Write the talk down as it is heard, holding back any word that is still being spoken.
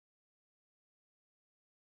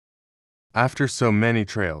After so many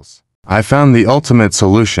trails, I found the ultimate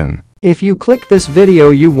solution. If you click this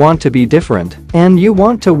video, you want to be different, and you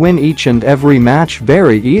want to win each and every match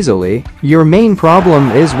very easily. Your main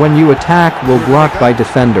problem is when you attack will block by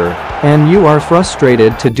defender, and you are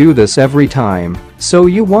frustrated to do this every time. So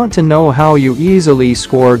you want to know how you easily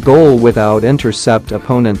score goal without intercept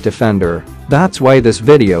opponent defender. That's why this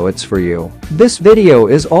video it's for you. This video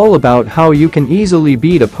is all about how you can easily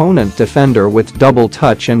beat opponent defender with double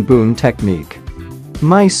touch and boon technique.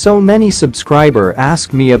 My so many subscriber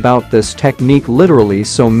ask me about this technique, literally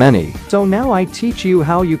so many. So now I teach you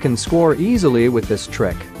how you can score easily with this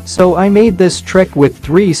trick. So I made this trick with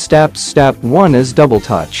 3 steps. Step 1 is double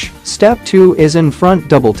touch. Step 2 is in front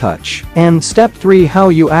double touch. And step 3 how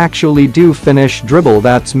you actually do finish dribble,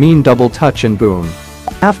 that's mean double touch and boom.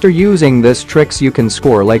 After using this tricks you can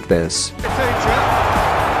score like this.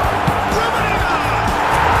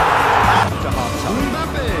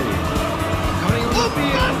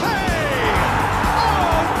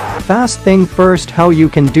 Fast thing first, how you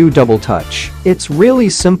can do double touch. It's really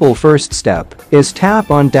simple. First step is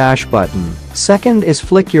tap on dash button. Second is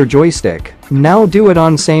flick your joystick. Now do it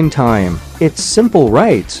on same time. It's simple,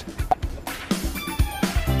 right?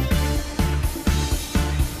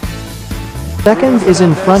 Second is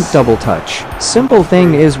in front double touch. Simple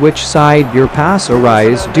thing is which side your pass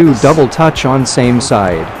arise, do double touch on same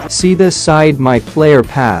side. See this side my player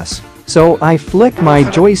pass. So I flick my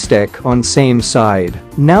joystick on same side.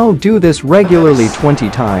 Now do this regularly 20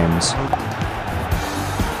 times.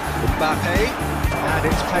 Mbappe, and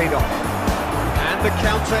it's paid off. And the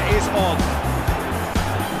counter is on.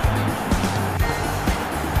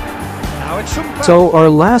 Now it's so our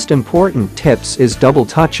last important tips is double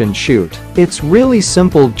touch and shoot. It's really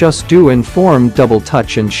simple, just do inform double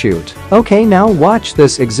touch and shoot. Okay, now watch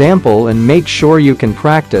this example and make sure you can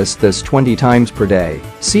practice this 20 times per day.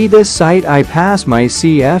 See this side I pass my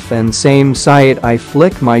CF and same side I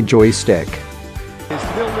flick my joystick. It's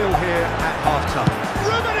 0-0 here at half-time.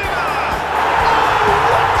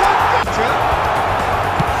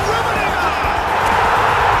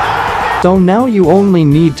 So now you only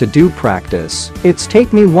need to do practice. It's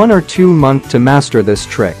take me 1 or 2 months to master this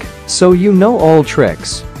trick. So you know all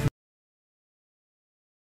tricks.